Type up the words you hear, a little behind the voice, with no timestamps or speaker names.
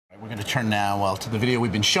We're going to turn now, well, to the video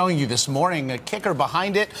we've been showing you this morning. The kicker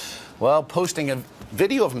behind it, well, posting a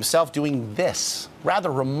video of himself doing this. Rather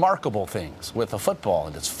remarkable things with a football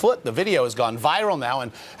in his foot. The video has gone viral now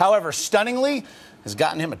and, however, stunningly, has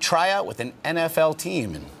gotten him a tryout with an NFL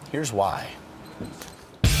team. And here's why.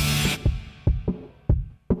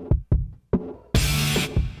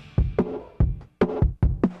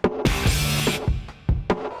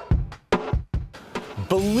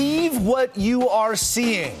 Believe what you are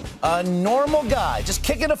seeing. A normal guy just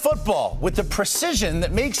kicking a football with the precision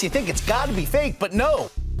that makes you think it's got to be fake, but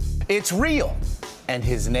no, it's real. And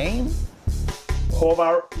his name?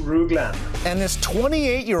 Havard Rugland. And this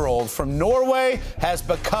 28-year-old from Norway has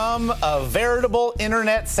become a veritable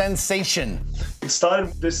internet sensation. It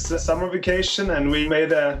started this summer vacation and we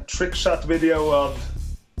made a trick shot video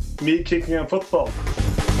of me kicking a football.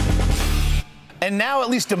 And now at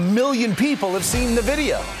least 1 million people have seen the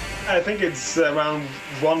video. I think it's around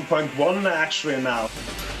 1.1 actually now.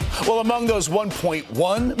 Well, among those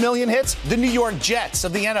 1.1 million hits, the New York Jets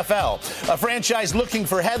of the NFL, a franchise looking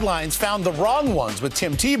for headlines, found the wrong ones with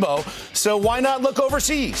Tim Tebow. So why not look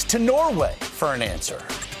overseas to Norway for an answer?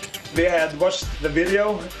 They had watched the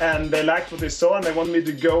video and they liked what they saw and they wanted me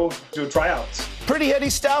to go to a tryout. Pretty heady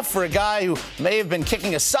stuff for a guy who may have been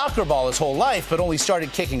kicking a soccer ball his whole life, but only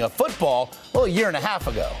started kicking a football, well, 1.5 years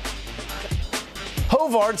ago.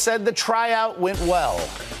 Havard said the tryout went well.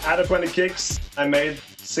 Out of 20 kicks, I made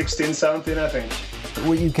 16, 17, I think.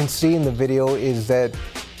 What you can see in the video is that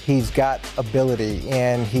he's got ability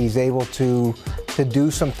and he's able to do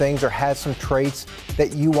some things or has some traits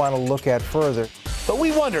that you want to look at further. But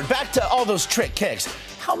we wondered, back to all those trick kicks,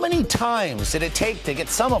 how many times did it take to get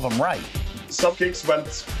some of them right? Some kicks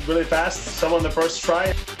went really fast, some on the first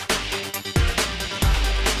try.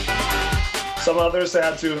 Some others I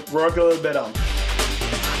had to work a little bit on.